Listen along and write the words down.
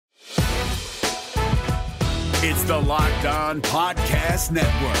It's the Locked On Podcast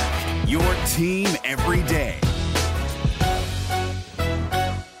Network, your team every day.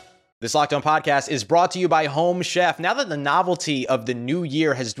 This Locked On Podcast is brought to you by Home Chef. Now that the novelty of the new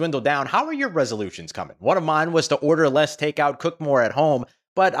year has dwindled down, how are your resolutions coming? One of mine was to order less takeout, cook more at home,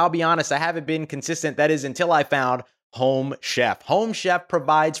 but I'll be honest, I haven't been consistent. That is until I found Home Chef. Home Chef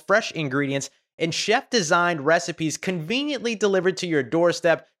provides fresh ingredients and chef-designed recipes conveniently delivered to your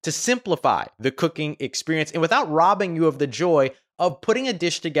doorstep to simplify the cooking experience and without robbing you of the joy of putting a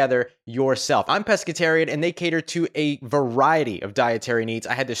dish together yourself. I'm pescatarian and they cater to a variety of dietary needs.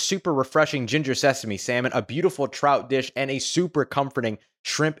 I had this super refreshing ginger sesame salmon, a beautiful trout dish, and a super comforting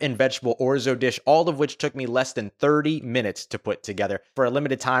shrimp and vegetable orzo dish, all of which took me less than 30 minutes to put together. For a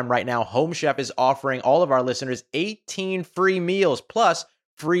limited time right now, Home Chef is offering all of our listeners 18 free meals plus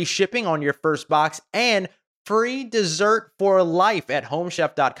free shipping on your first box and free dessert for life at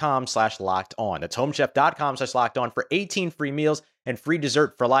homechef.com/lockedon. That's homechef.com/lockedon for 18 free meals and free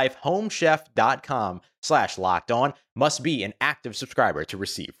dessert for life. Homechef.com/lockedon. Must be an active subscriber to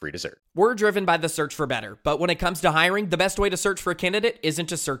receive free dessert. We're driven by the search for better, but when it comes to hiring, the best way to search for a candidate isn't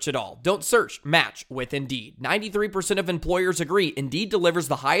to search at all. Don't search, match with Indeed. 93% of employers agree Indeed delivers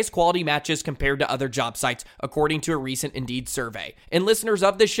the highest quality matches compared to other job sites, according to a recent Indeed survey. And listeners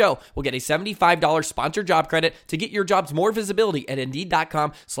of this show will get a $75 sponsored job credit to get your jobs more visibility at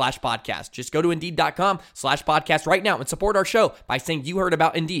Indeed.com/podcast. Just go to Indeed.com/podcast right now and support our show by saying you heard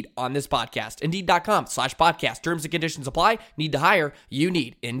about Indeed on this podcast. Indeed.com/podcast. Terms and conditions apply. Need to hire? You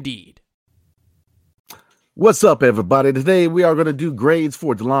need Indeed. What's up, everybody? Today we are going to do grades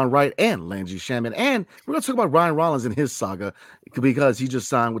for Delon and Landry Shamet, and we're going to talk about Ryan Rollins and his saga because he just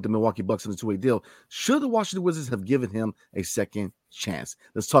signed with the Milwaukee Bucks in a two-way deal. Should the Washington Wizards have given him a second chance?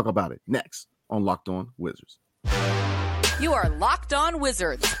 Let's talk about it next on Locked On Wizards. You are Locked On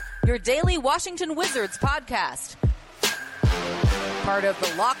Wizards, your daily Washington Wizards podcast. Part of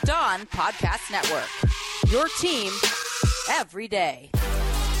the Locked On Podcast Network, your team every day.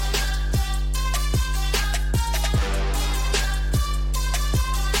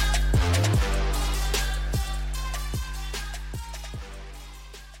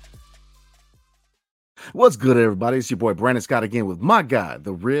 What's good, everybody? It's your boy Brandon Scott again with my guy,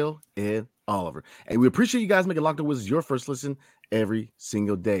 the real Ed Oliver. And we appreciate you guys making Locked On Wizards your first listen every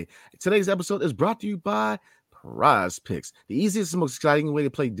single day. Today's episode is brought to you by Prize Picks, the easiest and most exciting way to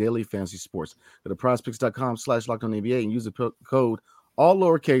play daily fantasy sports. Go to prizepicks.com/LockedOnNBA and use the code all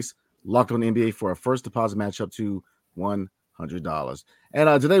lowercase LockedOnNBA for a first deposit match up to $100.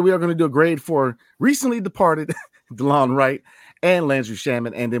 And today we are going to do a grade for recently departed Delon and Landry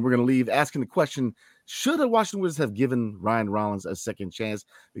Shamet, and then we're going to leave asking the question, should the Washington Wizards have given Ryan Rollins a second chance?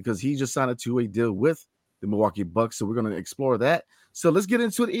 Because he just signed a two-way deal with the Milwaukee Bucks. So we're going to explore that. So let's get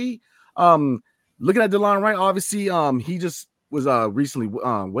into it, E. Looking at Delon Wright, obviously, he just was recently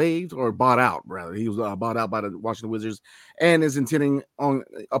waived or bought out, rather. He was bought out by the Washington Wizards and is intending on,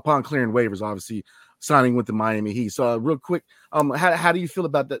 upon clearing waivers, obviously, signing with the Miami Heat. So real quick, how do you feel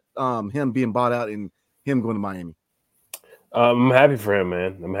about that, him being bought out and him going to Miami? I'm happy for him,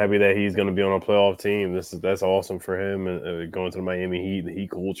 man. I'm happy that he's going to be on a playoff team. That's awesome for him. Going to the Miami Heat, the Heat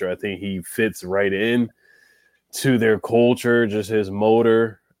culture, I think he fits right in to their culture, just his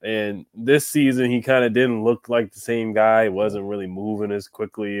motor. And this season, he kind of didn't look like the same guy. He wasn't really moving as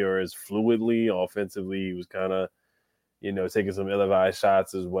quickly or as fluidly. Offensively, he was kind of, taking some ill-advised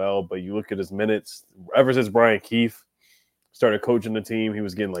shots as well. But you look at his minutes, ever since Brian Keefe started coaching the team, he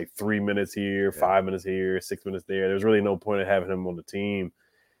was getting like 3 minutes here, 5 minutes here, 6 minutes there. There's really no point in having him on the team.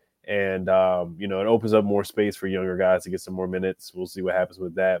 And, it opens up more space for younger guys to get some more minutes. We'll see what happens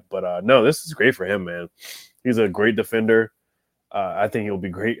with that. But, no, this is great for him, man. He's a great defender. I think he'll be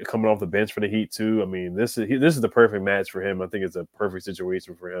great coming off the bench for the Heat, too. I mean, this is the perfect match for him. I think it's a perfect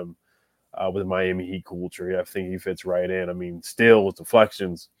situation for him with Miami Heat culture. I think he fits right in. I mean, steals,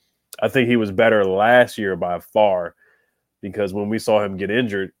 deflections. I think he was better last year by far, because when we saw him get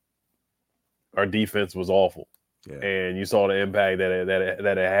injured, our defense was awful. Yeah. And you saw the impact that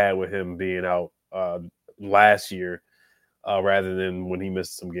it had with him being out last year, rather than when he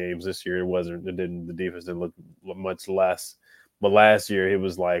missed some games this year. The defense didn't look much less. But last year, it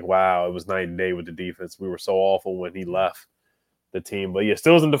was like, wow, it was night and day with the defense. We were so awful when he left the team. But yeah,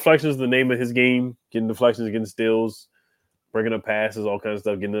 steals and deflections is the name of his game. Getting deflections, getting steals, bringing up passes, all kinds of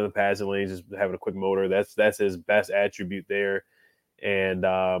stuff, getting in the passing lanes, just having a quick motor. That's his best attribute there. And,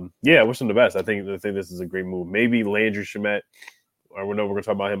 I wish him the best. I think this is a great move. Maybe Landry Shamet, or we're going to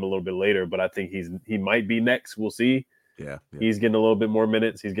talk about him a little bit later, but I think he might be next. We'll see. Yeah. He's getting a little bit more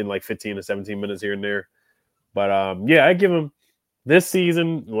minutes. He's getting like 15 to 17 minutes here and there. But, I give him This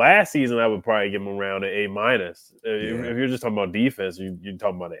season, last season, I would probably give him around an A minus. If you're just talking about defense, you're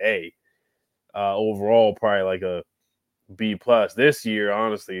talking about an A. Overall, probably like a B plus. This year,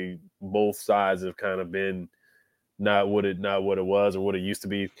 honestly, both sides have kind of been not what it was or what it used to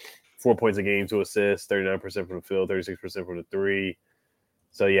be. 4 points a game, 2 assists, 39% from the field, 36% from the three.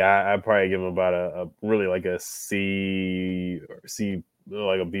 So yeah, I'd probably give him about a really like a C or C,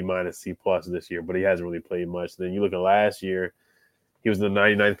 like a B minus, C plus this year. But he hasn't really played much. Then you look at last year, he was in the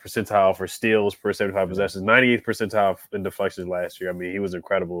 99th percentile for steals per 75 possessions, 98th percentile in deflections last year. I mean, he was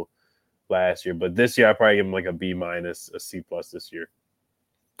incredible last year. But this year, I probably give him like a B minus, a C plus this year.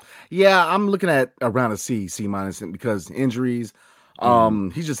 Yeah, I'm looking at around a C minus because injuries.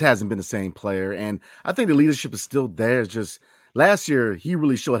 He just hasn't been the same player, and I think the leadership is still there. It's just last year he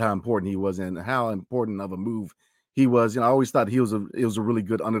really showed how important he was and how important of a move he was. I always thought it was a really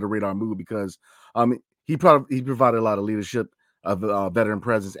good under the radar move because he provided a lot of leadership of veteran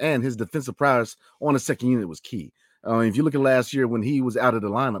presence, and his defensive prowess on the second unit was key. If you look at last year when he was out of the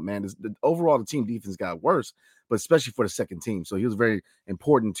lineup, man, overall the team defense got worse, but especially for the second team. So he was very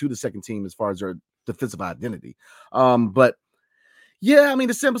important to the second team as far as their defensive identity. But yeah, I mean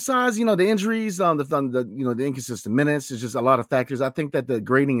the sample size, the injuries, the inconsistent minutes, is just a lot of factors. I think that the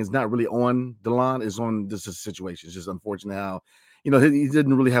grading is not really on Delon, is on this situation. It's just unfortunate how he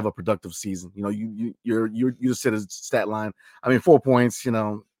didn't really have a productive season. You just said his stat line. I mean 4 points,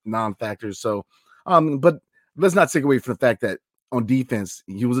 non-factors. So, but let's not take away from the fact that on defense,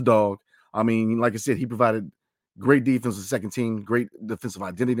 he was a dog. I mean, like I said, he provided great defense on the second team, great defensive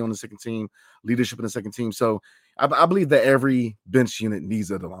identity on the second team, leadership in the second team. So I believe that every bench unit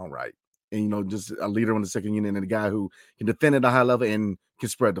needs a Delon Wright. And, just a leader on the second unit and a guy who can defend at a high level and can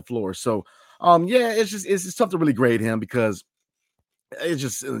spread the floor. So, it's tough to really grade him because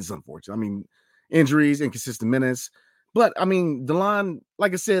it's unfortunate. I mean, injuries, inconsistent minutes. But, I mean, Delon,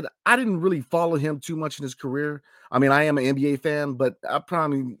 like I said, I didn't really follow him too much in his career. I mean, I am an NBA fan, but I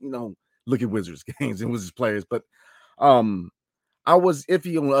probably, look at Wizards games and Wizards players. But I was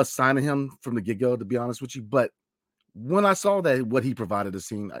iffy on us signing him from the get-go, to be honest with you. But when I saw that what he provided the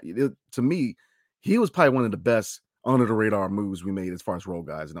scene, to me, he was probably one of the best under-the-radar moves we made as far as role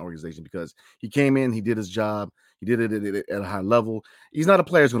guys in the organization because he came in, he did his job. He did it at a high level. He's not a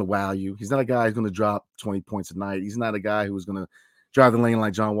player who's going to wow you. He's not a guy who's going to drop 20 points a night. He's not a guy who's going to drive the lane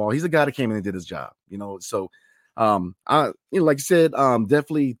like John Wall. He's a guy that came in and did his job, So, like you said,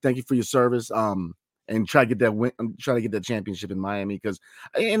 definitely thank you for your service. And try to get that win, try to get that championship in Miami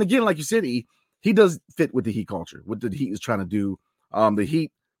and again, like you said, he does fit with the Heat culture, what the Heat is trying to do. The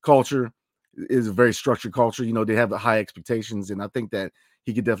Heat culture is a very structured culture. They have the high expectations, and I think that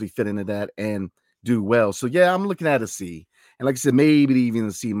he could definitely fit into that and do well. So yeah, I'm looking at a C. And like I said, maybe even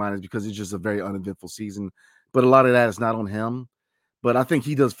a C minus because it's just a very uneventful season. But a lot of that is not on him. But I think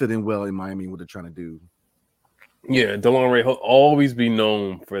he does fit in well in Miami, what they're trying to do. Yeah, Delon Wright will always be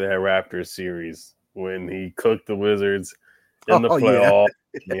known for that Raptors series when he cooked the Wizards in the playoff.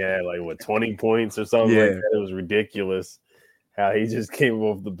 Yeah, like 20 points or something like that. It was ridiculous how he just came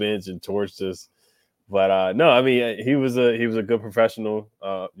off the bench and torched us. But no, I mean he was a good professional.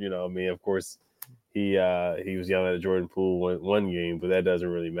 Of course he was yelling at Jordan Poole one game, but that doesn't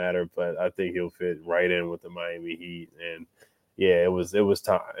really matter. But I think he'll fit right in with the Miami Heat. And yeah, it was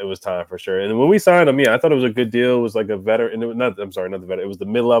time. It was time for sure. And when we signed him, I thought it was a good deal. It was like a veteran. Not the veteran. It was the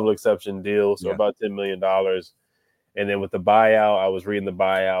mid-level exception deal, so about $10 million. And then with the buyout, I was reading the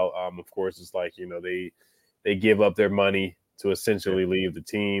buyout. Of course, it's like they give up their money to essentially leave the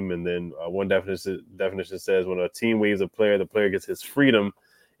team. And then one definition says when a team waives a player, the player gets his freedom,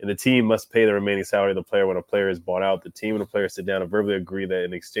 and the team must pay the remaining salary of the player when a player is bought out. The team and the player sit down and verbally agree that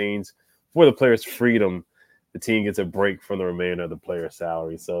in exchange for the player's freedom, the team gets a break from the remainder of the player's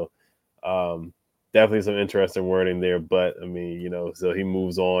salary. So definitely some interesting wording there. But I mean, so he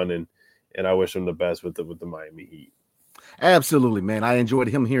moves on, and I wish him the best with the Miami Heat. Absolutely, man. I enjoyed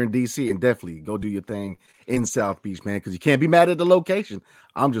him here in DC, and definitely go do your thing in South Beach, man, because you can't be mad at the location.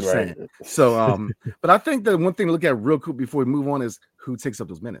 I'm just saying. So, but I think the one thing to look at real quick before we move on is who takes up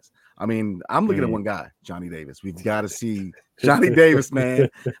those minutes. I mean, I'm looking at one guy, Johnny Davis. We've got to see Johnny Davis, man.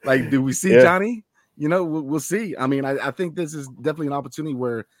 Like, do we see Johnny? We'll see. I mean, I think this is definitely an opportunity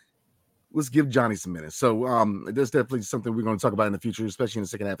where let's give Johnny some minutes. So that's definitely something we're going to talk about in the future, especially in the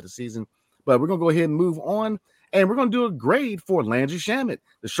second half of the season. But we're going to go ahead and move on. And we're going to do a grade for Landry Shamet,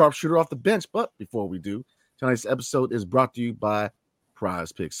 the sharpshooter off the bench. But before we do, tonight's episode is brought to you by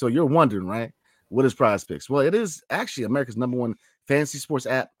Prize Picks. So you're wondering, right? What is Prize Picks? Well, it is actually America's #1 fantasy sports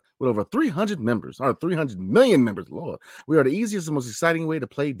app with over 300 members, or 300 million members. Lord, we are the easiest and most exciting way to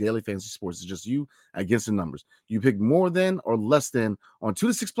play daily fantasy sports. It's just you against the numbers. You pick more than or less than on 2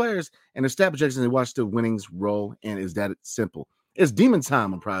 to 6 players and their stat projections and watch the winnings roll. And is that simple? It's demon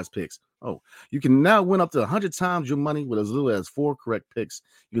time on Prize Picks. Oh, you can now win up to 100 times your money with as little as 4 correct picks.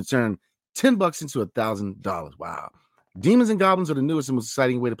 You can turn $10 into $1,000. Wow. Demons and goblins are the newest and most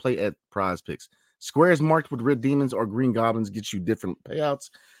exciting way to play at Prize Picks. Squares marked with red demons or green goblins get you different payouts.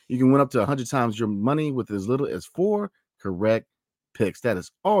 You can win up to 100 times your money with as little as 4 correct picks. That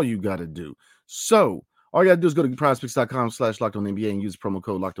is all you got to do. So all you got to do is go to prizepicks.com/LockedOnNBA and use promo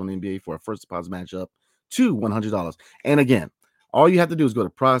code LockedOnNBA for a first deposit match up to $100. And again, all you have to do is go to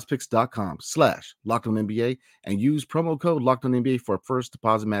prizepicks.com/LockedOnNBA and use promo code LockedOnNBA for a first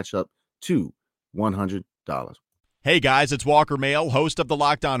deposit match up to $100. Hey guys, it's Walker Mail, host of the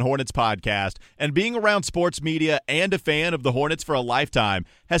Locked On Hornets podcast, and being around sports media and a fan of the Hornets for a lifetime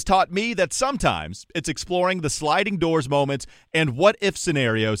has taught me that sometimes it's exploring the sliding doors moments and what-if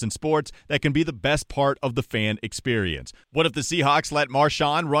scenarios in sports that can be the best part of the fan experience. What if the Seahawks let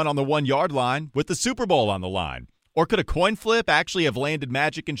Marshawn run on the 1-yard line with the Super Bowl on the line? Or could a coin flip actually have landed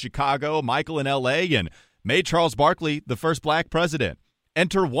Magic in Chicago, Michael in L.A., and made Charles Barkley the first black president?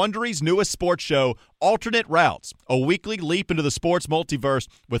 Enter Wondery's newest sports show, Alternate Routes, a weekly leap into the sports multiverse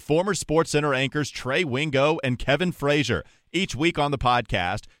with former SportsCenter anchors Trey Wingo and Kevin Frazier. Each week on the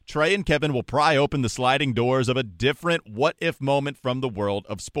podcast, Trey and Kevin will pry open the sliding doors of a different what-if moment from the world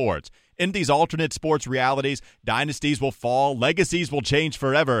of sports. In these alternate sports realities, dynasties will fall, legacies will change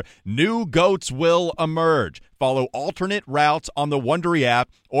forever, new GOATs will emerge. Follow Alternate Routes on the Wondery app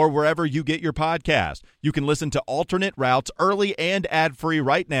or wherever you get your podcast. You can listen to Alternate Routes early and ad-free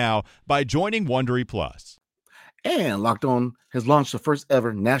right now by joining Wondery Plus. And Locked On has launched the first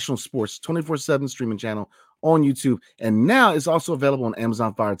ever national sports 24/7 streaming channel on YouTube, and now it's also available on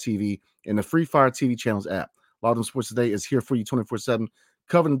Amazon Fire TV and the free Fire TV channels app. Locked On Sports Today is here for you 24/7,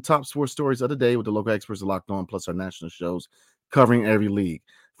 covering the top sports stories of the day with the local experts of Locked On, plus our national shows covering every league.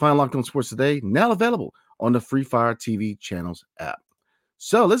 Find Locked On Sports Today now available on the free Fire TV channels app.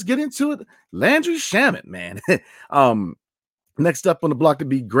 So let's get into it. Landry Shamet, man. Next up on the block to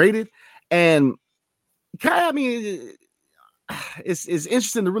be graded, and I mean, it's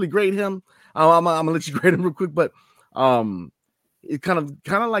interesting to really grade him. I'm gonna let you grade him real quick, but it kind of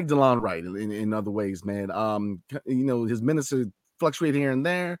like Delon Wright in other ways, man. His minutes are fluctuate here and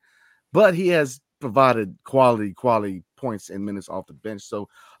there, but he has provided quality points and minutes off the bench. So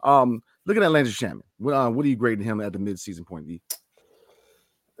looking at Landry Shamet, what are you grading him at the midseason point, D?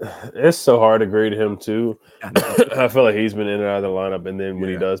 It's so hard to grade him too. I feel like he's been in and out of the lineup, and then when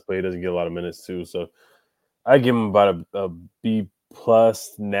he does play, he doesn't get a lot of minutes too. So I give him about a B+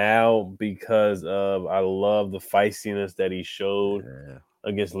 now because of I love the feistiness that he showed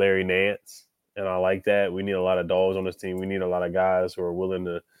against Larry Nance, and I like that. We need a lot of dogs on this team. We need a lot of guys who are willing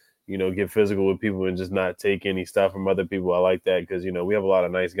to, get physical with people and just not take any stuff from other people. I like that because, we have a lot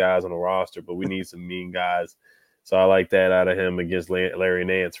of nice guys on the roster, but we need some mean guys. So I like that out of him against Larry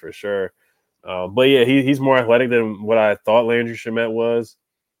Nance for sure. But yeah, he's more athletic than what I thought Landry Shamet was.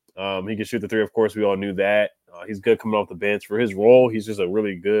 He can shoot the three. Of course, we all knew that. He's good coming off the bench. For his role, he's just a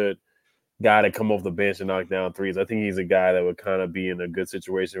really good guy to come off the bench and knock down threes. I think he's a guy that would kind of be in a good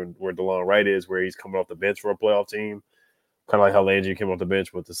situation where DeLon Wright is, where he's coming off the bench for a playoff team, kind of like how Landry came off the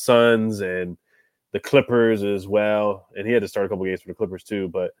bench with the Suns and the Clippers as well. And he had to start a couple games for the Clippers too,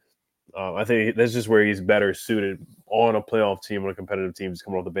 but I think that's just where he's better suited on a playoff team, on a competitive team, just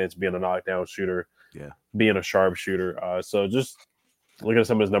coming off the bench, being a knockdown shooter, being a sharp shooter. So just looking at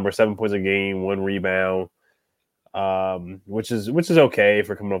some of his numbers, 7 points a game, 1 rebound, which is okay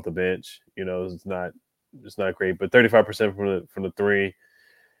for coming off the bench. It's not great, but 35% from the three,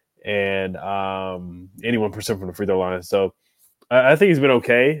 and 81% from the free throw line. So I think he's been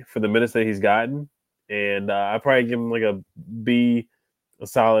okay for the minutes that he's gotten, and I probably give him like a B. A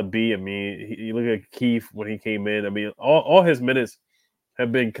solid B. I mean, you look at Keith when he came in. I mean, all his minutes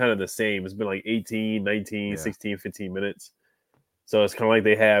have been kind of the same. It's been like 18, 19, 16, 15 minutes. So it's kind of like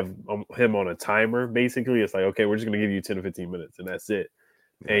they have him on a timer, basically. It's like, okay, we're just going to give you 10 to 15 minutes, and that's it.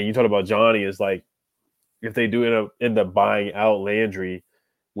 Yeah. And you talk about Johnny, it's like if they do end up buying out Landry,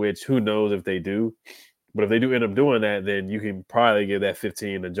 which who knows if they do. But if they do end up doing that, then you can probably give that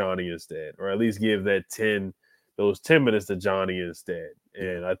 15 to Johnny instead, or at least give that 10 minutes to Johnny instead.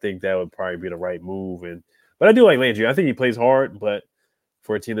 And I think that would probably be the right move. But I do like Landry. I think he plays hard, but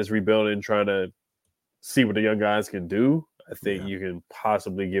for a team that's rebuilding, trying to see what the young guys can do, I think you can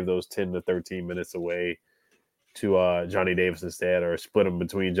possibly give those 10 to 13 minutes away to Johnny Davis instead, or split them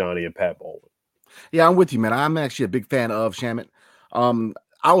between Johnny and Pat Baldwin. Yeah, I'm with you, man. I'm actually a big fan of Shamet.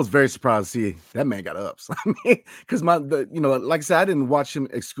 I was very surprised to see that man got ups. I mean, because like I said, I didn't watch him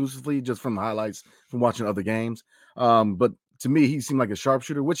exclusively just from the highlights from watching other games. But to me, he seemed like a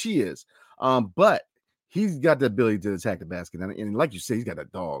sharpshooter, which he is. But he's got the ability to attack the basket, and like you said, he's got a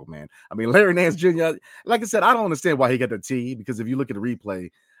dog, man. I mean, Larry Nance Jr. Like I said, I don't understand why he got the T, because if you look at the replay,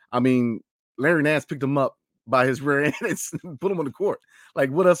 I mean, Larry Nance picked him up by his rear end and put him on the court. Like,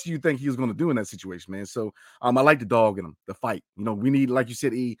 what else do you think he was going to do in that situation, man? So I like the dog in him, the fight. We need, like you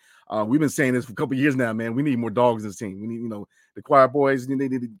said, we've been saying this for a couple of years now, man. We need more dogs in this team. We need, the choir boys, they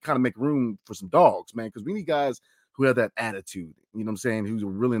need to kind of make room for some dogs, man, because we need guys who have that attitude, you know what I'm saying, who's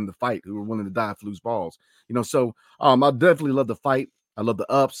willing to fight, who are willing to die for loose balls. So I definitely love the fight. I love the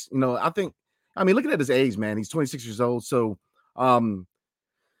ups. Looking at his age, man, he's 26 years old. So,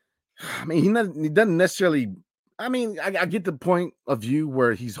 he doesn't necessarily. I get the point of view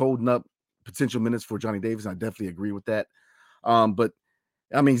where he's holding up potential minutes for Johnny Davis. And I definitely agree with that. But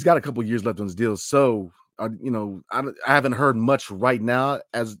he's got a couple years left on his deal. So, I haven't heard much right now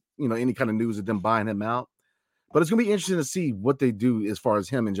as any kind of news of them buying him out. But it's going to be interesting to see what they do as far as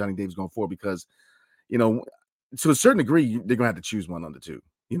him and Johnny Davis going forward, because, to a certain degree, they're going to have to choose one on the two,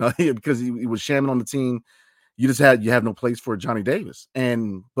 because he was Shamet on the team. You have no place for Johnny Davis.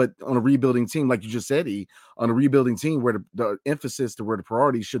 But on a rebuilding team, like you just said, on a rebuilding team where the emphasis to where the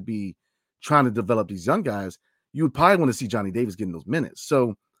priority should be trying to develop these young guys, you would probably want to see Johnny Davis getting those minutes.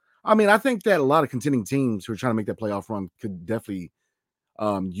 So, I think that a lot of contending teams who are trying to make that playoff run could definitely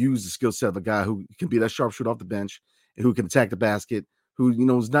use the skill set of a guy who can be that sharpshooter off the bench and who can attack the basket, who,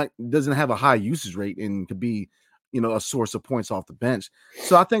 doesn't have a high usage rate and could be, a source of points off the bench.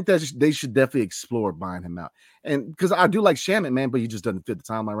 So I think that they should definitely explore buying him out. And because I do like Shamet, man, but he just doesn't fit the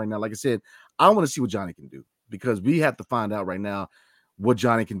timeline right now. Like I said, I want to see what Johnny can do, because we have to find out right now what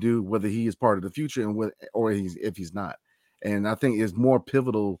Johnny can do, whether he is part of the future if he's not. And I think it's more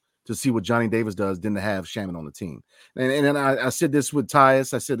pivotal to see what Johnny Davis does than to have Shamet on the team. And I said this with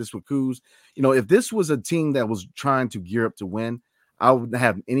Tyus, I said this with Kuz. If this was a team that was trying to gear up to win, I wouldn't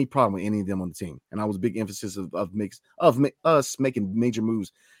have any problem with any of them on the team. And I was a big emphasis of us making major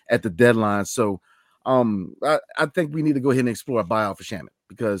moves at the deadline. So I think we need to go ahead and explore a buyout for Shamet,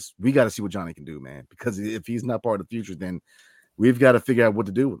 because we got to see what Johnny can do, man. Because if he's not part of the future, then we've got to figure out what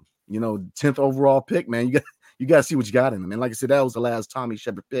to do with him. 10th overall pick, man. You got to see what you got in him. And like I said, that was the last Tommy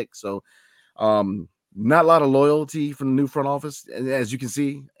Shepard pick. So not a lot of loyalty from the new front office, as you can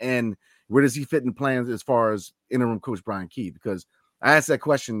see. And where does he fit in plans as far as interim coach Brian Key? Because I asked that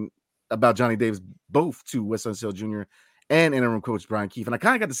question about Johnny Davis both to Wes Unseld Jr. and interim coach Brian Keefe, and I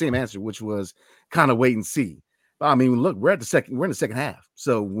kind of got the same answer, which was kind of wait and see. Look, we're in the second half,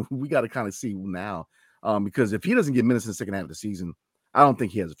 so we got to kind of see now, because if he doesn't get minutes in the second half of the season, I don't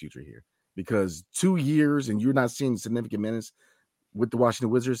think he has a future here. Because 2 years and you're not seeing significant minutes with the Washington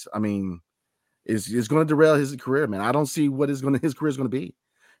Wizards, it's going to derail his career, man. I don't see what his career is going to be,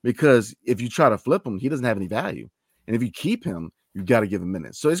 because if you try to flip him, he doesn't have any value, and if you keep him, you got to give him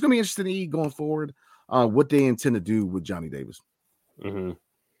minutes. So it's going to be interesting to see going forward what they intend to do with Johnny Davis. Mm-hmm.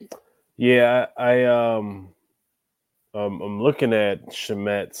 Yeah, I'm looking at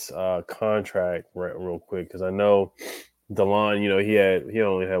Shamet's contract real quick, because I know Delon, he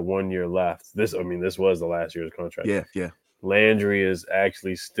only had 1 year left. This was the last year's contract. Yeah. Landry is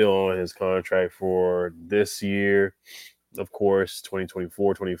actually still on his contract for this year, of course,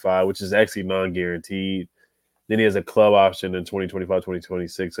 2024, 25, which is actually non-guaranteed. Then he has a club option in 2025,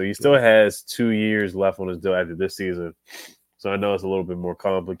 2026. So he still has 2 years left on his deal after this season. So I know it's a little bit more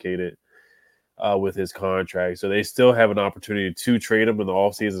complicated with his contract. So they still have an opportunity to trade him in the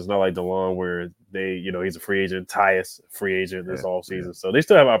offseason. It's not like DeLon where he's a free agent. Tyus, free agent this offseason. Yeah. So they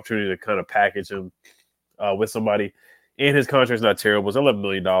still have an opportunity to kind of package him with somebody. And his contract's not terrible. It's $11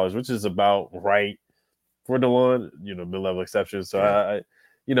 million, which is about right for DeLon, mid-level exception. So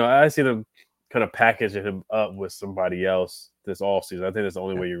I see them kind of packaging him up with somebody else this offseason. I think that's the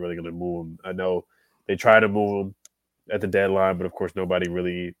only way you're really going to move him. I know they tried to move him at the deadline, but of course nobody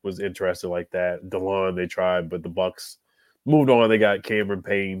really was interested like that. DeLon, they tried, but the Bucks moved on. They got Cameron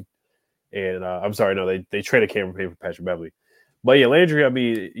Payne, and they traded Cameron Payne for Patrick Beverley. But yeah,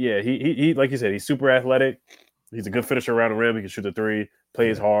 Landry, he like you said, he's super athletic. He's a good finisher around the rim. He can shoot the three,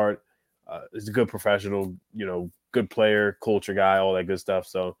 plays hard. He's a good professional, good player, culture guy, all that good stuff.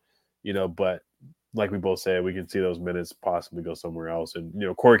 So, but like we both said, we can see those minutes possibly go somewhere else. And,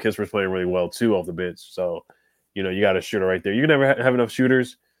 Corey Kisper's playing really well, too, off the bench. So, you got a shooter right there. You can never have enough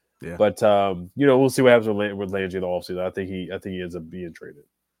shooters. Yeah. But, we'll see what happens with Landry in the offseason. I think he ends up being traded.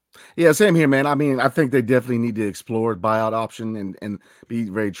 Yeah, same here, man. I think they definitely need to explore the buyout option and be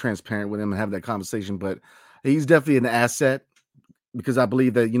very transparent with him and have that conversation. But he's definitely an asset because I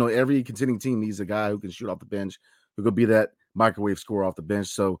believe that, every contending team needs a guy who can shoot off the bench, who could be that microwave scorer off the bench.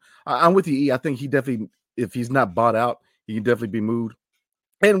 So I'm with you, E. I think he definitely, if he's not bought out, he can definitely be moved.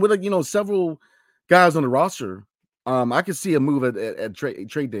 And with, several guys on the roster, I could see a move at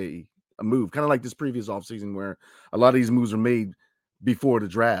trade day, a move kind of like this previous offseason where a lot of these moves are made before the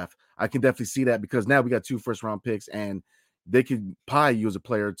draft. I can definitely see that because now we got 2 first-round picks, and they could pie you as a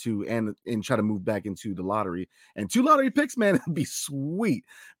player too, and try to move back into the lottery. And 2 lottery picks, man, it'd be sweet.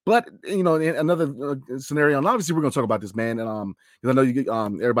 But in another scenario, and obviously we're gonna talk about this, man. And because I know you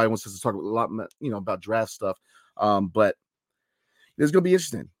everybody wants us to talk a lot, about draft stuff. But it's gonna be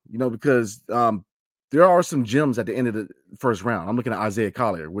interesting, because there are some gems at the end of the first round. I'm looking at Isaiah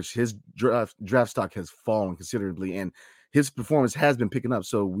Collier, which his draft stock has fallen considerably, and his performance has been picking up.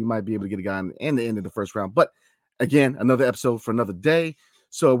 So we might be able to get a guy in the end of the first round. But again, another episode for another day.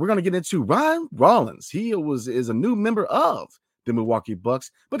 So we're going to get into Ryan Rollins. He is a new member of the Milwaukee Bucks.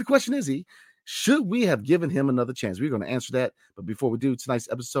 But the question is, should we have given him another chance? We're going to answer that. But before we do, tonight's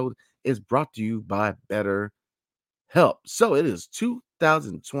episode is brought to you by BetterHelp. So it is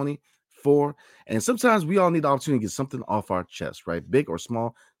 2024. And sometimes we all need the opportunity to get something off our chest, right? Big or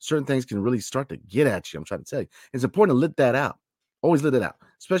small, certain things can really start to get at you. I'm trying to tell you. It's important to let that out. Always let it out,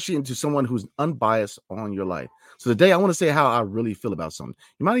 especially into someone who's unbiased on your life. So today I want to say how I really feel about something.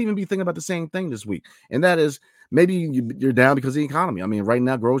 You might even be thinking about the same thing this week. And that is maybe you're down because of the economy. I mean, right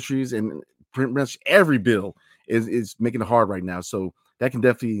now, groceries and pretty much every bill is making it hard right now. So that can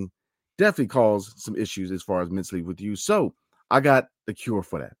definitely cause some issues as far as mentally with you. So I got the cure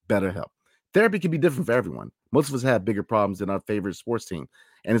for that, BetterHelp. Therapy can be different for everyone. Most of us have bigger problems than our favorite sports team.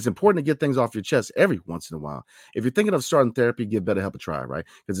 And it's important to get things off your chest every once in a while. If you're thinking of starting therapy, give BetterHelp a try, right?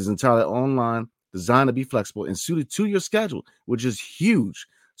 Because it's entirely online, designed to be flexible and suited to your schedule, which is huge.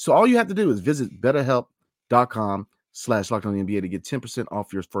 So all you have to do is visit BetterHelp.com/LockedOnNBA to get 10%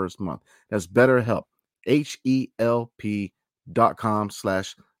 off your first month. That's BetterHelp,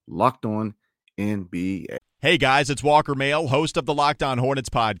 HELP.com/LockedOnNBA. Hey guys, it's Walker Mail, host of the Locked On Hornets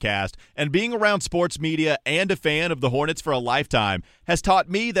podcast, and being around sports media and a fan of the Hornets for a lifetime has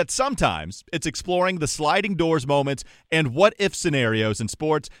taught me that sometimes it's exploring the sliding doors moments and what-if scenarios in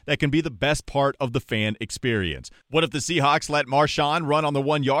sports that can be the best part of the fan experience. What if the Seahawks let Marshawn run on the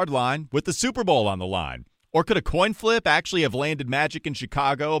 1-yard line with the Super Bowl on the line? Or could a coin flip actually have landed Magic in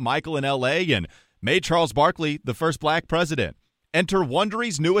Chicago, Michael in L.A., and made Charles Barkley the first black president? Enter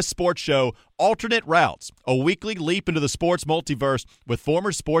Wondery's newest sports show, Alternate Routes, a weekly leap into the sports multiverse with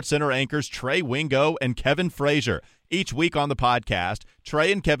former SportsCenter anchors Trey Wingo and Kevin Frazier. Each week on the podcast,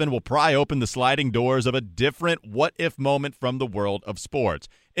 Trey and Kevin will pry open the sliding doors of a different what-if moment from the world of sports.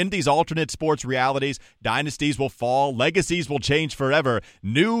 In these alternate sports realities, dynasties will fall, legacies will change forever,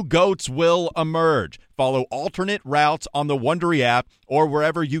 new GOATs will emerge. Follow Alternate Routes on the Wondery app or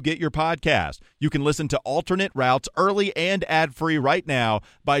wherever you get your podcast. You can listen to Alternate Routes early and ad-free right now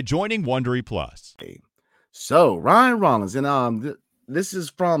by joining Wondery Plus. So, Ryan Rollins, and this is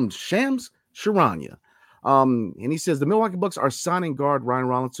from Shams Sharanya. And he says the Milwaukee Bucks are signing guard Ryan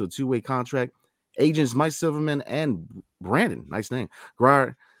Rollins to a 2-way contract. Agents Mike Silverman and Brandon, nice name,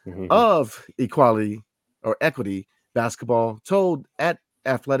 guard of Equity Basketball told at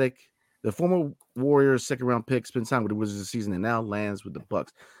Athletic the former Warriors second-round pick spent time with the Wizards this season and now lands with the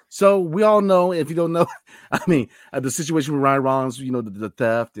Bucks. So we all know, if you don't know, I mean, the situation with Ryan Rollins, the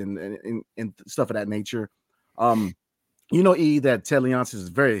theft and stuff of that nature. E, that Ted Leonsis is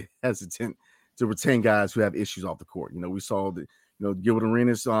very hesitant to retain guys who have issues off the court. We saw Gilbert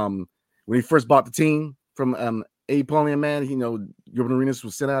Arenas, when he first bought the team from A. Paulian, man, Gilbert Arenas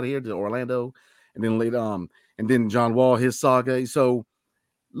was sent out here to Orlando, and then later and then John Wall, his saga. So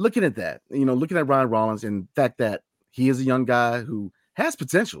looking at that, looking at Ryan Rollins and the fact that he is a young guy who has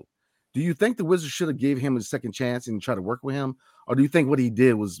potential, do you think the Wizards should have gave him a second chance and try to work with him? Or do you think what he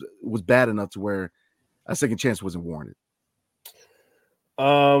did was bad enough to where a second chance wasn't warranted?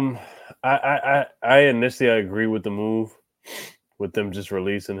 I initially agree with the move, with them just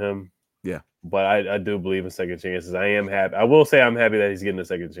releasing him. Yeah. But I do believe in second chances. I am happy. I will say I'm happy that he's getting a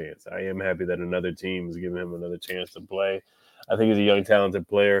second chance. I am happy that another team is giving him another chance to play. I think he's a young, talented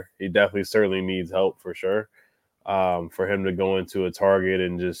player. He definitely certainly needs help for sure. For him to go into a Target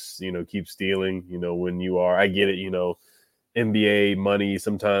and just, keep stealing, when you are, I get it, NBA money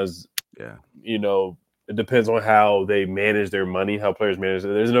sometimes, yeah, it depends on how they manage their money, how players manage it.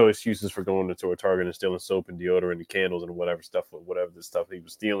 There's no excuses for going into a Target and stealing soap and deodorant and candles and whatever the stuff he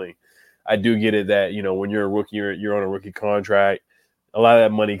was stealing. I do get it that, when you're a rookie, you're on a rookie contract, a lot of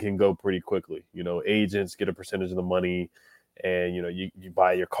that money can go pretty quickly. Agents get a percentage of the money and, you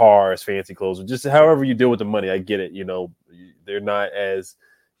buy your cars, fancy clothes, just however you deal with the money. I get it.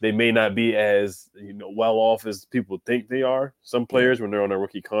 they may not be as well off as people think they are. Some players when they're on a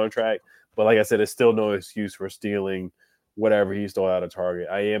rookie contract, but like I said, it's still no excuse for stealing whatever he stole out of Target.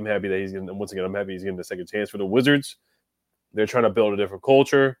 I am happy that he's getting. Once again, I'm happy he's getting a second chance for the Wizards. They're trying to build a different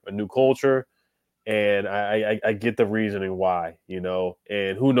culture, a new culture, and I get the reasoning why,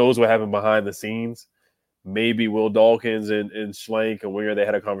 And who knows what happened behind the scenes? Maybe Will Dawkins and Schlenk and Winger, they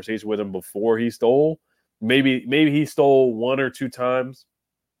had a conversation with him before he stole. Maybe he stole 1 or 2 times.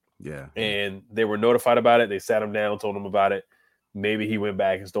 Yeah. And they were notified about it. They sat him down, told him about it. Maybe he went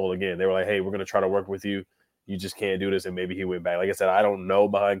back and stole again. They were like, hey, we're going to try to work with you. You just can't do this. And maybe he went back. Like I said, I don't know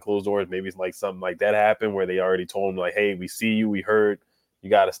behind closed doors. Maybe it's like something like that happened where they already told him like, hey, we see you. We heard. You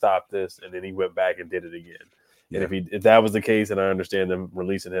got to stop this. And then he went back and did it again. Yeah. And if that was the case, and I understand them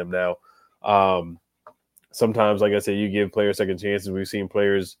releasing him now, sometimes, like I said, you give players second chances. We've seen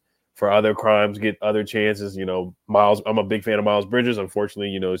players for other crimes get other chances. Miles, I'm a big fan of Miles Bridges.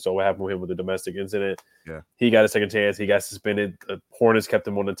 Unfortunately, so what happened with him with the domestic incident? Yeah, he got a second chance. He got suspended. The Hornets kept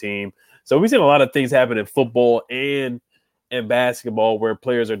him on the team. So we've seen a lot of things happen in football and in basketball where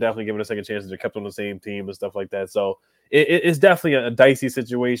players are definitely given a second chance. They're kept on the same team and stuff like that. So it's definitely a dicey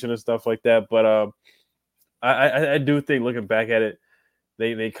situation and stuff like that. But I do think looking back at it,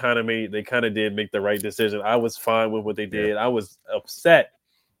 they kind of did make the right decision. I was fine with what they did. I was upset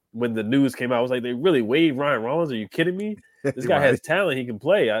when the news came out. I was like, they really waived Ryan Rollins? Are you kidding me? This guy has talent. He can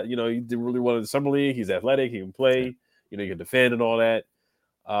play. He did really well in the summer league. He's athletic. He can play. He can defend and all that.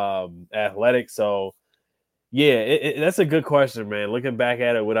 Athletic. So, yeah, that's a good question, man. Looking back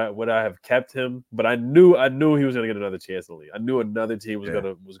at it, would I have kept him? But I knew he was going to get another chance in the league. I knew another team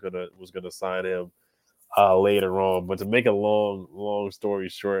was gonna sign him later on. But to make a long story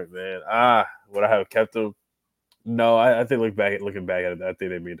short, man, would I have kept him? No, I think looking back at it, I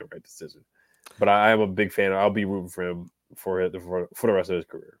think they made the right decision. But I am a big fan. I'll be rooting for him for the rest of his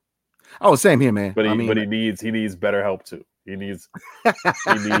career. Oh, same here, man. But he needs better help too. He needs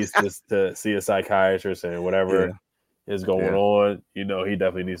to see a psychiatrist and whatever is going on. He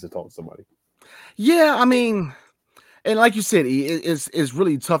definitely needs to talk to somebody. Yeah, I mean, and like you said, it's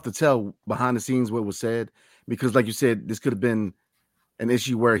really tough to tell behind the scenes what was said because, like you said, this could have been an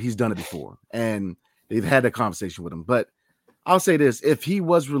issue where he's done it before and they've had that conversation with him. But I'll say this: if he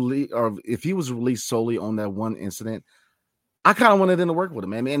was released solely on that one incident, I kind of wanted them to work with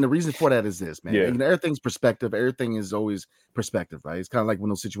him, man. And the reason for that is this, man. Yeah. Everything's perspective. Everything is always perspective, right? It's kind of like one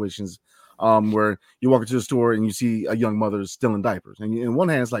of those situations where you walk into the store and you see a young mother stealing diapers. And in one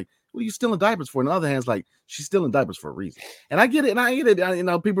hand, it's like, what are you stealing diapers for? In the other hand, it's like, she's stealing diapers for a reason. And I get it.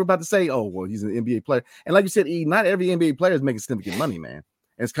 People are about to say, oh, well, he's an NBA player. And like you said, not every NBA player is making significant money, man. And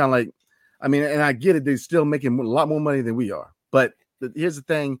it's kind of like, and I get it. They're still making a lot more money than we are. But here's the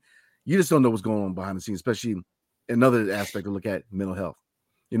thing. You just don't know what's going on behind the scenes, especially another aspect to look at mental health.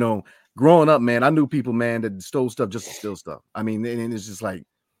 Growing up, man, I knew people, man, that stole stuff just to steal stuff. And it's just like,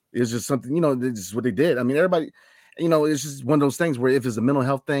 it's just something, this is what they did. Everybody, it's just one of those things where if it's a mental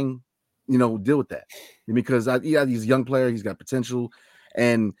health thing, deal with that. Because he's a young player, he's got potential.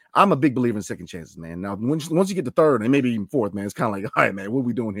 And I'm a big believer in second chances, man. Now, once you get to third and maybe even fourth, man, it's kind of like, all right, man, what are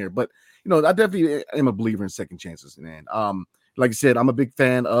we doing here? But, I definitely am a believer in second chances, man. Like I said, I'm a big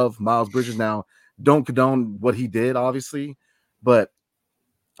fan of Miles Bridges. Now, don't condone what he did, obviously, but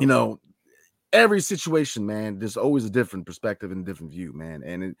every situation, man, there's always a different perspective and a different view, man,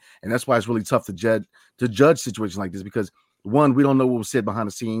 and that's why it's really tough to judge situations like this because one, we don't know what was said behind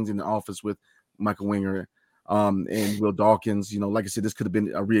the scenes in the office with Michael Winger and Will Dawkins. Like I said, this could have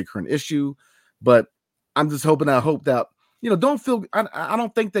been a reoccurring issue, but I'm just hoping. I hope that don't feel. I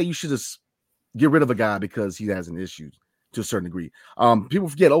don't think that you should just get rid of a guy because he has an issue. To a certain degree. People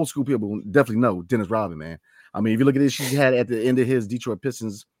forget, old school people definitely know Dennis Rodman, man. If you look at the issues he had at the end of his Detroit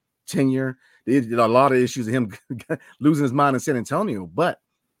Pistons tenure, there a lot of issues of him losing his mind in San Antonio. But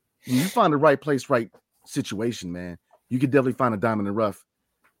when you find the right place, right situation, man, you could definitely find a diamond in the rough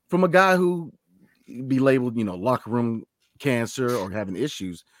from a guy who be labeled, locker room cancer or having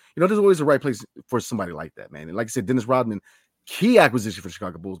issues. There's always a right place for somebody like that, man. And like I said, Dennis Rodman, key acquisition for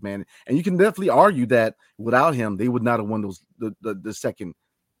Chicago Bulls, man. And you can definitely argue that without him, they would not have won the second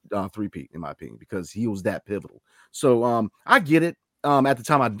three-peat, in my opinion, because he was that pivotal. So I get it. At the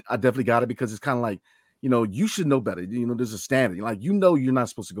time, I definitely got it because it's kind of like, you should know better. There's a standard. Like, you're not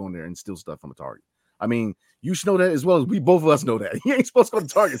supposed to go in there and steal stuff from a Target. You should know that as well as both of us know that. You ain't supposed to go to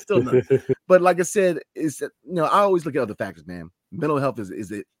Target, still not. But like I said, I always look at other factors, man. Mental health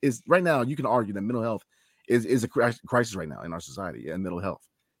is right now, you can argue that mental health is a crisis right now in our society and mental health.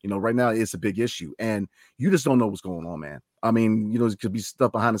 Right now it's a big issue and you just don't know what's going on, man. It could be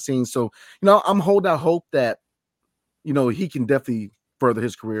stuff behind the scenes. So, I'm holding out hope that he can definitely further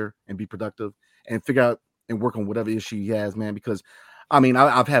his career and be productive and figure out and work on whatever issue he has, man. Because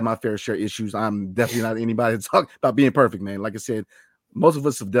I've had my fair share of issues. I'm definitely not anybody to talk about being perfect, man. Like I said, most of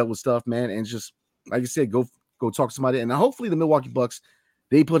us have dealt with stuff, man, and just like I said, go talk to somebody, and hopefully the Milwaukee Bucks,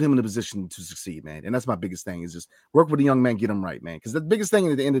 they put him in a position to succeed, man. And that's my biggest thing, is just work with a young man, get him right, man. Because the biggest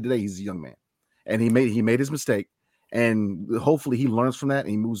thing at the end of the day, he's a young man, and he made his mistake, and hopefully he learns from that and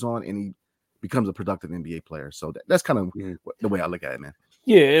he moves on and he becomes a productive NBA player. So that's kind of the way I look at it, man.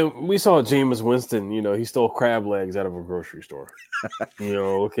 Yeah, and we saw Jameis Winston, he stole crab legs out of a grocery store.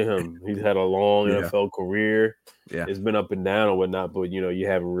 Look at him. He's had a long NFL career. Yeah. It's been up and down or whatnot, but, you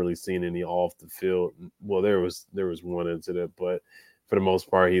haven't really seen any off the field. Well, there was one incident, but for the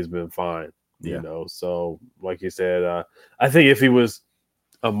most part, he's been fine, So, like you said, I think if he was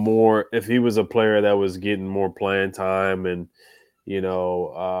a player that was getting more playing time and,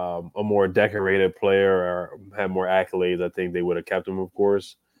 a more decorated player or had more accolades, I think they would have kept him, of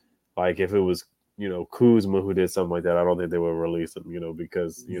course. Like if it was, Kuzma who did something like that, I don't think they would release him,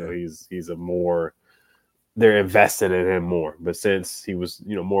 because, he's a more, they're invested in him more. But since he was,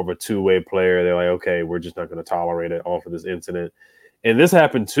 more of a two-way player, they're like, okay, we're just not going to tolerate it off of this incident. And this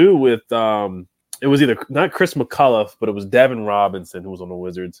happened too with, it was either not Chris McCullough, but it was Devin Robinson who was on the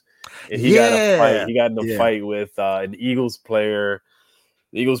Wizards. And he got a fight. He got in a fight with an Eagles player.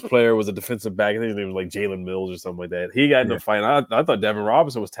 The Eagles player was a defensive back. I think his name was like Jalen Mills or something like that. He got in a fight. I thought Devin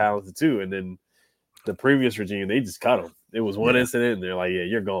Robinson was talented too. And then the previous regime, they just cut him. It was one incident, and they're like, yeah,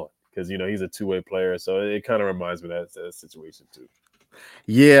 you're gone. Because, he's a two-way player. So it kind of reminds me of that situation too.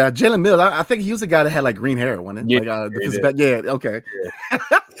 Yeah, Jalen Mills. I think he was the guy that had like green hair, wasn't it? Okay.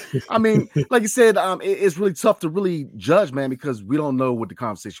 Yeah. Like you said, it's really tough to really judge, man, because we don't know what the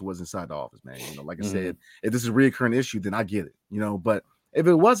conversation was inside the office, man. Like I said, if this is a reoccurring issue, then I get it, But if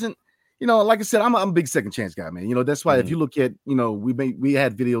it wasn't, like I said, I'm a big second chance guy, man. That's why if you look at, we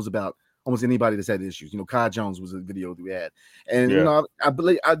had videos about almost anybody that's had issues. Kai Jones was a video that we had. And, I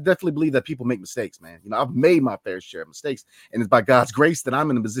definitely believe that people make mistakes, man. I've made my fair share of mistakes. And it's by God's grace that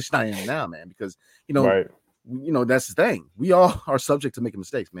I'm in the position I am now, man. Because, that's the thing. We all are subject to making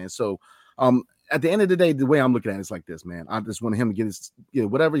mistakes, man. So at the end of the day, the way I'm looking at it is like this, man. I just want him to get his,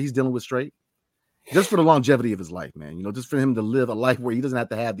 whatever he's dealing with straight. Just for the longevity of his life, man. Just for him to live a life where he doesn't have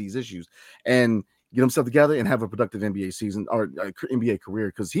to have these issues. And get himself together and have a productive NBA season or NBA career,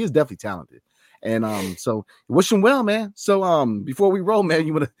 because he is definitely talented. And so wish him well, man. So before we roll, man,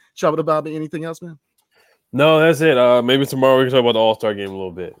 you want to chop it about anything else, man? No, that's it. Maybe tomorrow we can talk about the All-Star game a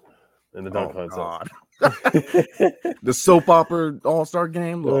little bit and the dunk contest. The soap opera All-Star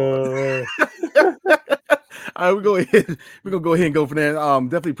game. All right, we're gonna go ahead and go for that.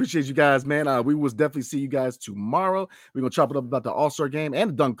 Definitely appreciate you guys, man. We will definitely see you guys tomorrow. We're gonna chop it up about the All-Star game and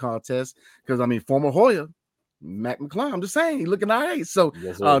the dunk contest, because former Hoya, Mac McClung, I'm just saying, he's looking all right. So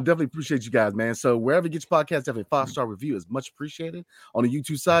definitely appreciate you guys, man. So wherever you get your podcast, definitely a 5-star review is much appreciated. On the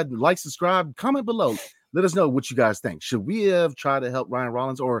YouTube side, like, subscribe, comment below. Let us know what you guys think. Should we have tried to help Ryan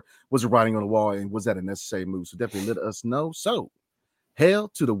Rollins, or was it writing on the wall, and was that a necessary move? So definitely let us know. So hail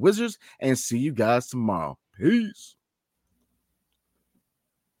to the Wizards, and see you guys tomorrow. Peace.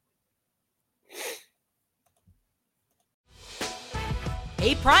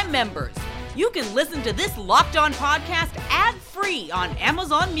 Hey, Prime members, you can listen to this Locked On podcast ad-free on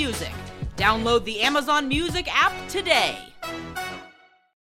Amazon Music. Download the Amazon Music app today.